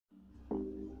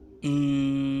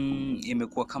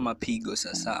Imekuwa kama pigo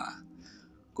sasa.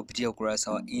 Kupitia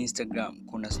ukurasa wa Instagram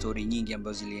kuna story nyingi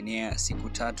ambazo zilienea siku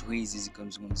 3 hizi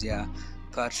zikimzungumzia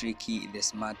Patriki the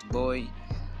smart boy,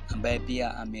 ambaye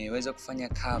pia ameweza kufanya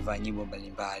cover nyimbo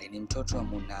mbalimbali. Ni mtoto wa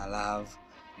Muna Love,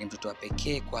 ni mtoto wa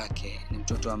pekee kwake, ni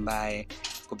mtoto ambaye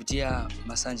kupitia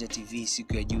Masanja TV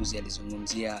siku ya juzi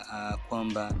alizungumzia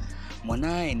kwamba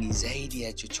mwanae ni zaidi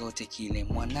ya chochote kile,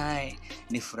 mwanae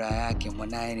ni furaha yake,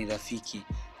 mwanae ni rafiki,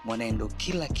 mwanae ndo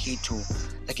kila kitu.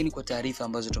 Lakini kwa taarifa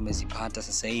ambazo tumezipata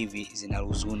sasa hivi zina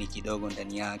huzuni kidogo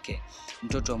ndani yake.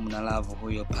 Mtoto wa Muna Love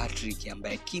huyo Patriki,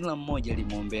 ambaye kila mmoja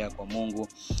alimuombea kwa Mungu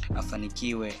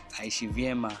afanikiwe, aishi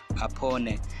vyema,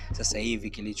 apone, sasa hivi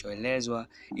kilichoelezwa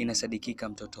inasadikika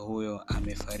mtoto huyo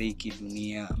amefariki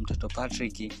dunia. Mtoto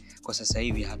Patriki kwa sasa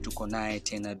hivi hatuko naye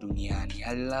tena duniani,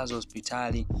 alilazwa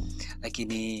hospitali,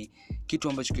 lakini kitu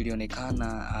ambacho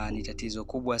kilionekana ni tatizo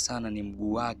kubwa sana ni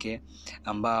mguu wake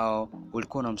ambao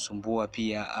ulikuwa unamsumbua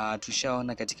pia.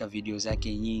 Tushaona katika video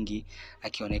zake nyingi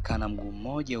akionekana mguu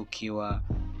mmoja ukiwa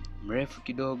mrefu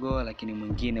kidogo lakini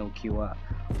mwingine ukiwa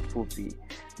fupi.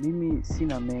 Mimi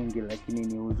sina mengi, lakini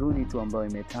ni huzuni tu ambayo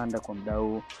imetanda kwa muda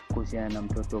huu kuhusiana na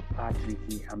mtoto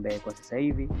Patriki ambaye kwa sasa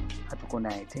hivi hatuko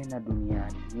naye tena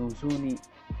duniani. Ni huzuni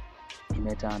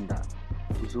imetanda,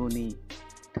 huzuni.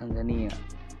 Tanzania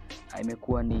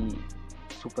imekuwa ni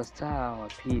superstar wa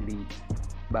pili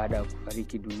baada ya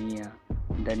kufariki dunia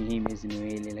ndani hii miezi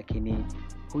miwili, lakini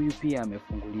huyu pia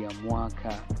amefungulia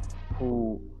mwaka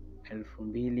huu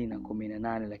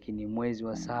 2018, lakini mwezi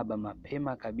wa 7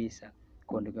 mapema kabisa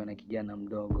kuondokewa na kijana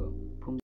mdogo.